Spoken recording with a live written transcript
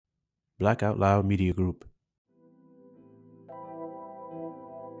Black Out Loud Media Group.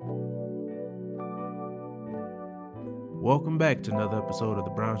 Welcome back to another episode of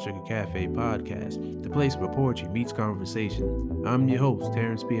the Brown Sugar Cafe podcast, the place where poetry meets conversation. I'm your host,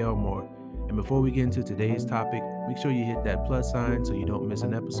 Terrence P. Elmore, and before we get into today's topic, make sure you hit that plus sign so you don't miss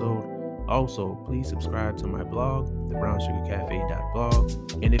an episode. Also, please subscribe to my blog,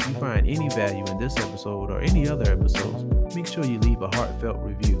 thebrownssugarcafe.blog, and if you find any value in this episode or any other episodes, make sure you leave a heartfelt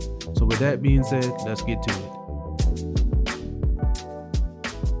review. So with that being said, let's get to it.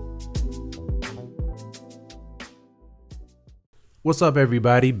 What's up,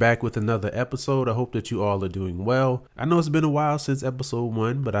 everybody? Back with another episode. I hope that you all are doing well. I know it's been a while since episode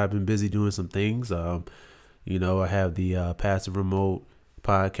 1, but I've been busy doing some things. I have the Passive Remote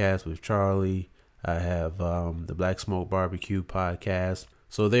podcast with Charlie. I have the Black Smoke Barbecue podcast.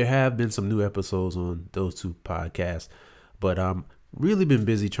 So there have been some new episodes on those two podcasts, but really been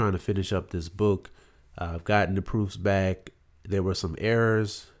busy trying to finish up this book. I've gotten the proofs back. There were some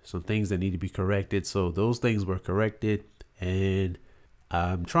errors, some things that need to be corrected. So those things were corrected. And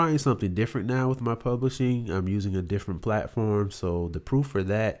I'm trying something different now with my publishing. I'm using a different platform. So the proof for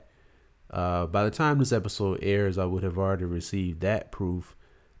that, by the time this episode airs, I would have already received that proof.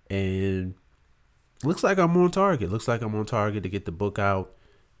 And looks like I'm on target. To get the book out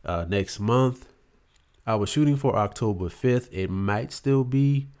next month. I was shooting for October 5th. It might still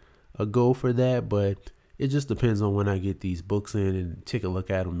be a go for that, but it just depends on when I get these books in and take a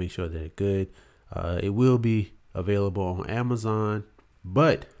look at them, make sure they're good. It will be available on Amazon,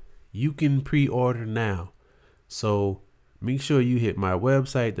 but you can pre-order now. So make sure you hit my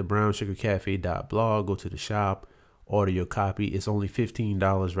website, thebrownssugarcafe.blog, go to the shop, order your copy. It's only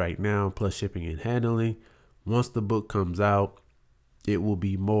 $15 right now, plus shipping and handling. Once the book comes out, it will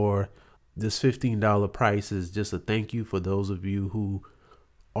be more. This $15 price is just a thank you for those of you who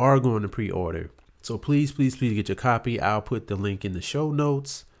are going to pre-order. So please get your copy. I'll put the link in the show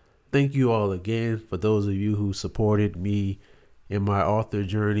notes. Thank you all again for those of you who supported me in my author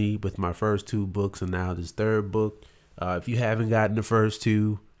journey with my first 2 books and now this 3rd book. If you haven't gotten the first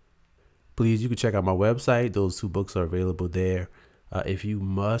 2, please, you can check out my website. Those 2 books are available there. If you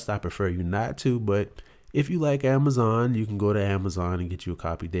must, I prefer you not to, but if you like Amazon, you can go to Amazon and get you a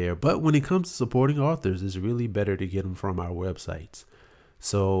copy there. But when it comes to supporting authors, it's really better to get them from our websites.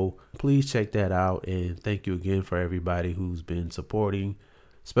 So please check that out. And thank you again for everybody who's been supporting.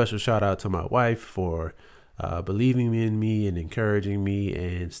 Special shout out to my wife for believing in me and encouraging me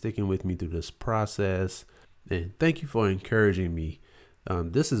and sticking with me through this process. And thank you for encouraging me.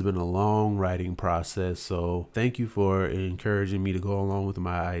 This has been a long writing process. So thank you for encouraging me to go along with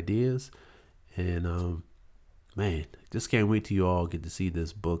my ideas. And just can't wait till you all get to see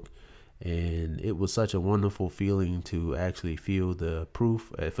this book. And it was such a wonderful feeling to actually feel the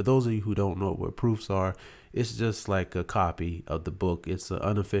proof. For those of you who don't know what proofs are, it's just like a copy of the book. It's an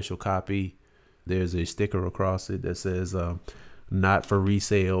unofficial copy. There's a sticker across it that says not for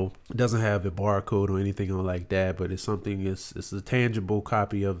resale. It doesn't have a barcode or anything like that, but it's a tangible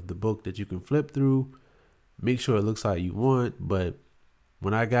copy of the book that you can flip through. Make sure it looks how you want. But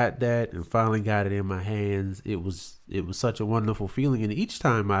when I got that and finally got it in my hands, it was such a wonderful feeling. And each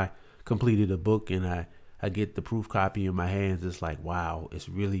time I completed a book and I get the proof copy in my hands, it's like, wow, it's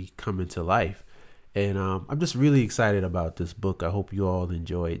really coming to life. And I'm just really excited about this book. I hope you all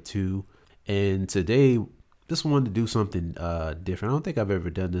enjoy it too. And today, just wanted to do something different. I don't think I've ever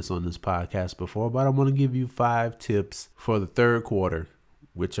done this on this podcast before, but I want to give you 5 tips for the 3rd quarter,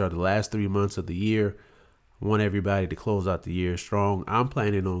 which are the last 3 months of the year. I want everybody to close out the year strong. I'm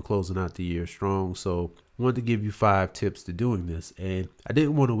planning on closing out the year strong, so I wanted to give you 5 tips to doing this. And I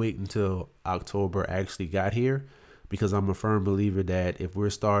didn't want to wait until October actually got here, because I'm a firm believer that if we're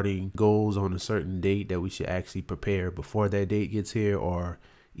starting goals on a certain date, that we should actually prepare before that date gets here, or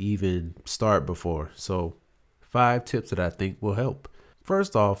even start before. So 5 tips that I think will help.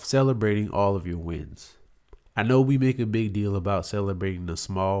 First off, celebrating all of your wins. I know we make a big deal about celebrating the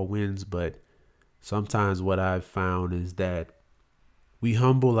small wins, but sometimes what I've found is that we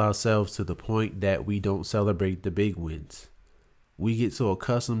humble ourselves to the point that we don't celebrate the big wins. We get so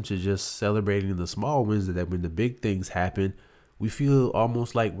accustomed to just celebrating the small wins that when the big things happen, we feel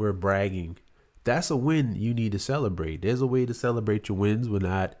almost like we're bragging. That's a win you need to celebrate. There's a way to celebrate your wins when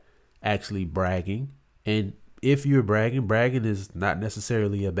not actually bragging. And if you're bragging is not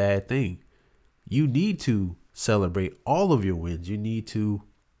necessarily a bad thing. You need to celebrate all of your wins. You need to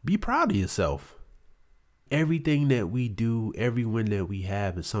be proud of yourself. Everything that we do, every win that we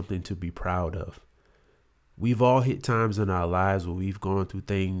have is something to be proud of. We've all hit times in our lives where we've gone through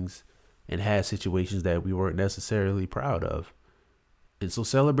things and had situations that we weren't necessarily proud of. And so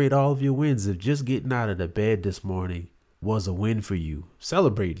celebrate all of your wins. If just getting out of the bed this morning was a win for you,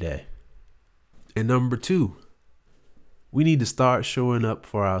 celebrate that. And number 2, we need to start showing up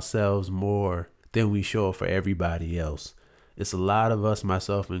for ourselves more than we show up for everybody else. It's a lot of us,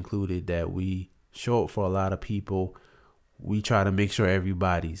 myself included, that we show up for a lot of people. We try to make sure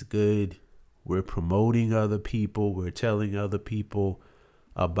everybody's good. We're promoting other people. We're telling other people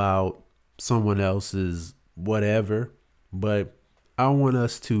about someone else's whatever. But I want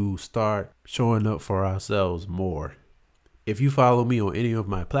us to start showing up for ourselves more. If you follow me on any of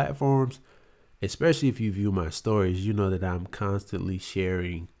my platforms, especially if you view my stories, you know that I'm constantly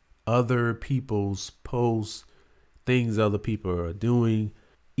sharing other people's posts, things other people are doing.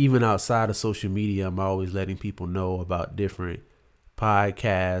 Even outside of social media, I'm always letting people know about different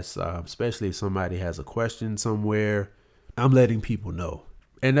podcasts, especially if somebody has a question somewhere. I'm letting people know.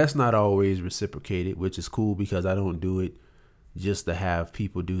 And that's not always reciprocated, which is cool because I don't do it just to have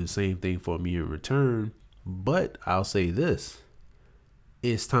people do the same thing for me in return. But I'll say this.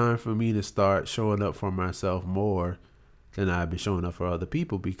 It's time for me to start showing up for myself more than I've been showing up for other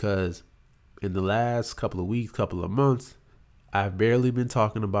people, because in the last couple of weeks, couple of months, I've barely been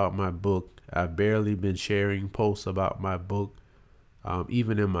talking about my book. I've barely been sharing posts about my book,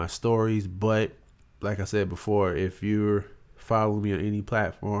 even in my stories. But like I said before, if you're following me on any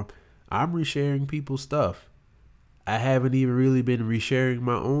platform, I'm resharing people's stuff. I haven't even really been resharing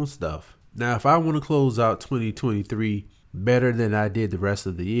my own stuff. Now, if I want to close out 2023 better than I did the rest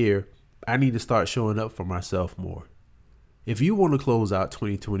of the year, I need to start showing up for myself more. If you want to close out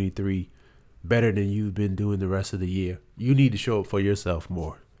 2023 better than you've been doing the rest of the year, you need to show up for yourself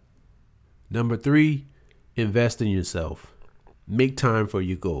more. Number 3, invest in yourself. Make time for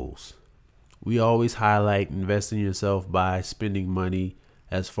your goals. We always highlight invest in yourself by spending money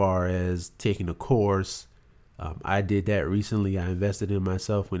as far as taking a course. I did that recently. I invested in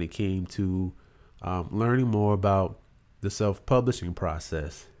myself when it came to learning more about the self-publishing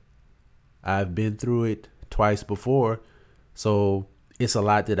process. I've been through it twice before, so it's a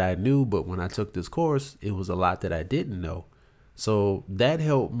lot that I knew, but when I took this course, it was a lot that I didn't know. So that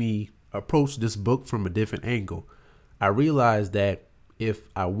helped me approach this book from a different angle. I realized that if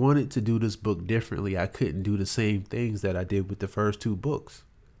I wanted to do this book differently, I couldn't do the same things that I did with the first 2 books.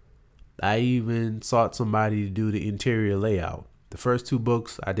 I even sought somebody to do the interior layout. The first 2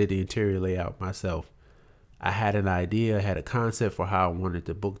 books, I did the interior layout myself. I had an idea, had a concept for how I wanted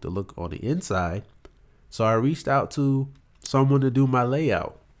the book to look on the inside. So I reached out to someone to do my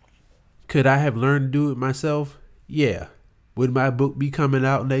layout. Could I have learned to do it myself? Yeah. Would my book be coming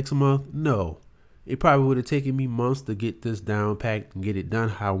out next month? No. It probably would have taken me months to get this down packed and get it done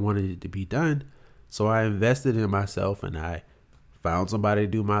how I wanted it to be done. So I invested in myself and I found somebody to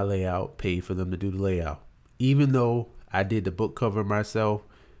do my layout, paid for them to do the layout. Even though I did the book cover myself,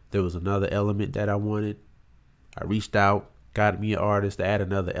 there was another element that I wanted. I reached out, got me an artist to add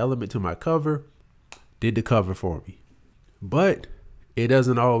another element to my cover, did the cover for me. But it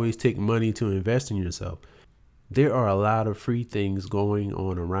doesn't always take money to invest in yourself. There are a lot of free things going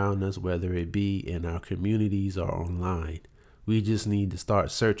on around us, whether it be in our communities or online. We just need to start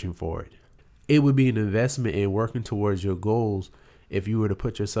searching for it. It would be an investment in working towards your goals if you were to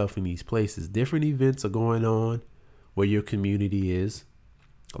put yourself in these places. Different events are going on where your community is.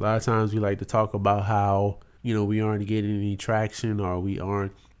 A lot of times we like to talk about how, we aren't getting any traction or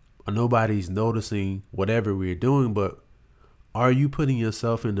nobody's noticing whatever we're doing, but are you putting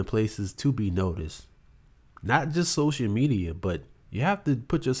yourself in the places to be noticed? Not just social media, but you have to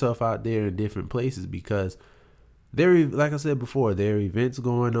put yourself out there in different places because like I said before, there are events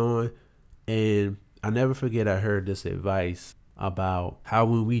going on. And I never forget I heard this advice about how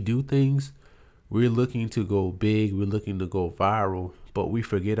when we do things, we're looking to go big, we're looking to go viral, but we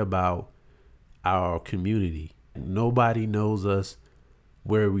forget about our community. Nobody knows us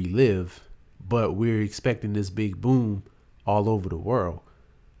where we live, but we're expecting this big boom all over the world.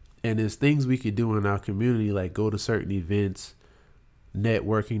 And there's things we could do in our community, like go to certain events,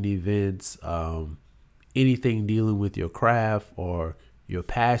 networking events, anything dealing with your craft or your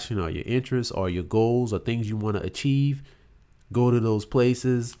passion or your interests or your goals or things you want to achieve. Go to those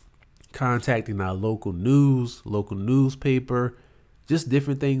places, contacting our local news, local newspaper, just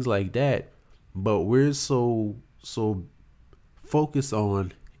different things like that. But we're so focused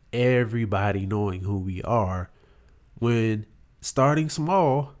on everybody knowing who we are when starting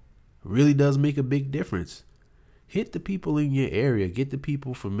small really does make a big difference. Hit the people in your area, get the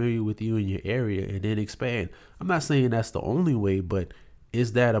people familiar with you in your area, and then expand. I'm not saying that's the only way, but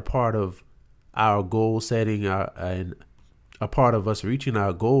is that a part of our goal setting and a part of us reaching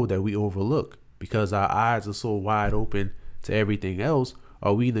our goal that we overlook because our eyes are so wide open to everything else,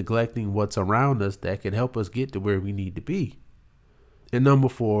 are we neglecting what's around us that can help us get to where we need to be? And number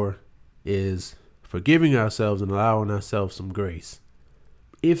 4 is forgiving ourselves and allowing ourselves some grace.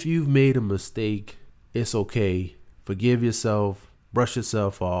 If you've made a mistake, it's okay. Forgive yourself, brush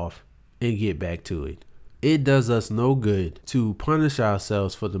yourself off, and get back to it. It does us no good to punish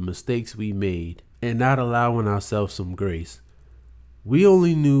ourselves for the mistakes we made and not allowing ourselves some grace. We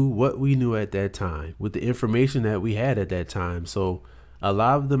only knew what we knew at that time with the information that we had at that time. So a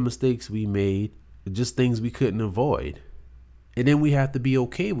lot of the mistakes we made are just things we couldn't avoid. And then we have to be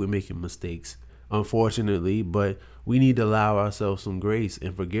okay with making mistakes, unfortunately, but we need to allow ourselves some grace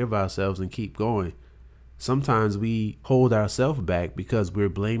and forgive ourselves and keep going. Sometimes we hold ourselves back because we're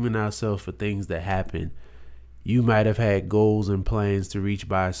blaming ourselves for things that happen. You might have had goals and plans to reach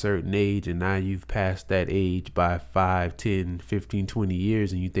by a certain age, and now you've passed that age by 5, 10, 15, 20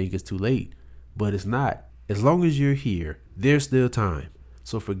 years, and you think it's too late. But it's not. As long as you're here, there's still time.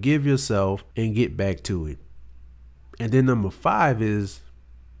 So forgive yourself and get back to it. And then number 5 is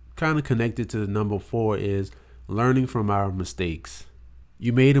kind of connected to number 4, is learning from our mistakes.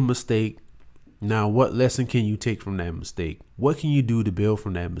 You made a mistake. Now, what lesson can you take from that mistake? What can you do to build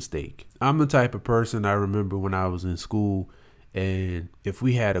from that mistake? I'm the type of person, I remember when I was in school, and if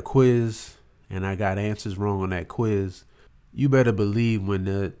we had a quiz and I got answers wrong on that quiz, you better believe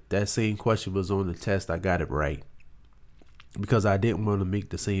when that same question was on the test, I got it right, because I didn't want to make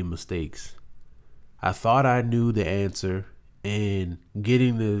the same mistakes. I thought I knew the answer, and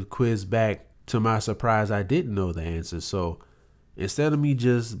getting the quiz back, to my surprise, I didn't know the answer. So instead of me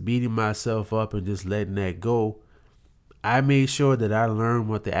just beating myself up and just letting that go, I made sure that I learned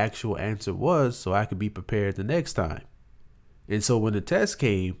what the actual answer was so I could be prepared the next time. And so when the test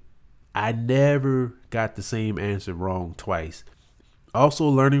came, I never got the same answer wrong twice. Also,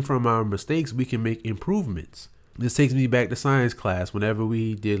 learning from our mistakes, we can make improvements. This takes me back to science class. Whenever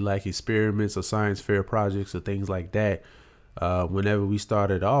we did like experiments or science fair projects or things like that, whenever we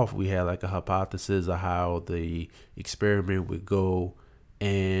started off, we had like a hypothesis of how the experiment would go.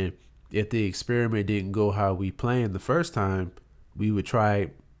 And if the experiment didn't go how we planned the first time, we would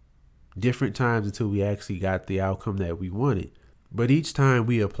try different times until we actually got the outcome that we wanted. But each time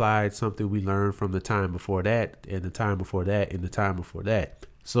we applied something we learned from the time before that, and the time before that, and the time before that.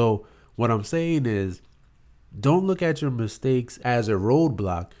 So what I'm saying is, don't look at your mistakes as a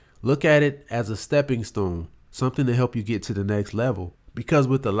roadblock. Look at it as a stepping stone, something to help you get to the next level. Because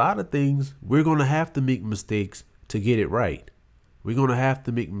with a lot of things, we're going to have to make mistakes to get it right. We're going to have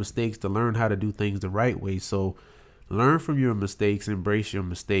to make mistakes to learn how to do things the right way. So learn from your mistakes, embrace your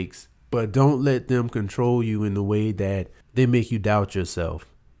mistakes, but don't let them control you in the way that they make you doubt yourself.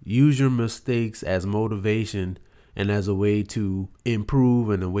 Use your mistakes as motivation and as a way to improve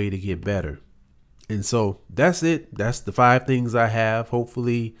and a way to get better. And so that's it. That's the 5 things I have.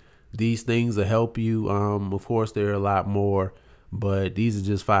 Hopefully these things will help you. Of course, there are a lot more, but these are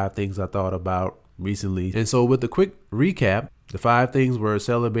just 5 things I thought about recently. And so with a quick recap, the 5 things were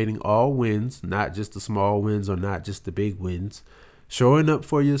celebrating all wins, not just the small wins or not just the big wins. Showing up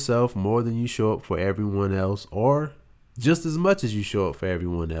for yourself more than you show up for everyone else, or just as much as you show up for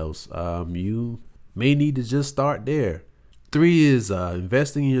everyone else. You may need to just start there. 3 is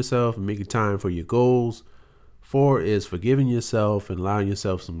investing in yourself and making time for your goals. 4 is forgiving yourself and allowing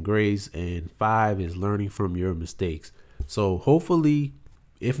yourself some grace. And 5 is learning from your mistakes. So hopefully,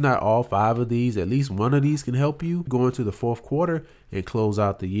 if not all 5 of these, at least one of these can help you go into the 4th quarter and close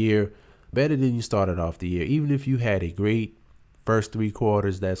out the year better than you started off the year. Even if you had a great first 3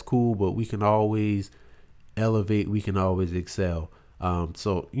 quarters, that's cool, but we can always elevate. We can always excel.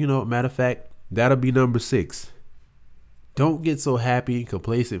 So, matter of fact, that'll be number 6. Don't get so happy and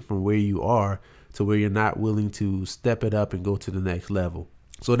complacent from where you are to where you're not willing to step it up and go to the next level.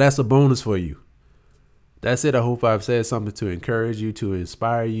 So that's a bonus for you. That's it. I hope I've said something to encourage you, to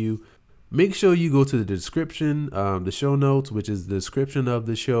inspire you. Make sure you go to the description, the show notes, which is the description of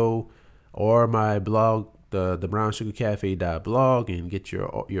the show, or my blog, the brownsugarcafe.blog, and get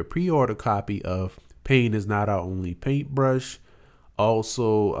your pre-order copy of Pain Is Not Our Only Paintbrush.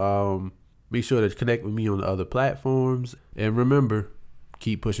 Also, make sure to connect with me on the other platforms. And remember,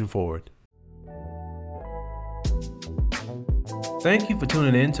 keep pushing forward. Thank you for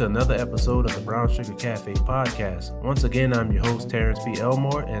tuning in to another episode of the Brown Sugar Cafe podcast. Once again, I'm your host, Terrence P.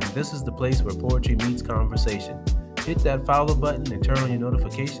 Elmore, and this is the place where poetry meets conversation. Hit that follow button and turn on your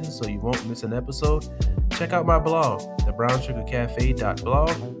notifications so you won't miss an episode. Check out my blog,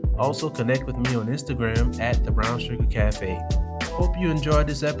 thebrownsugarcafe.blog. Also connect with me on Instagram at thebrownsugarcafe. Hope you enjoyed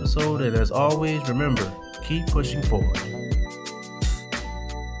this episode, and as always, remember, keep pushing forward.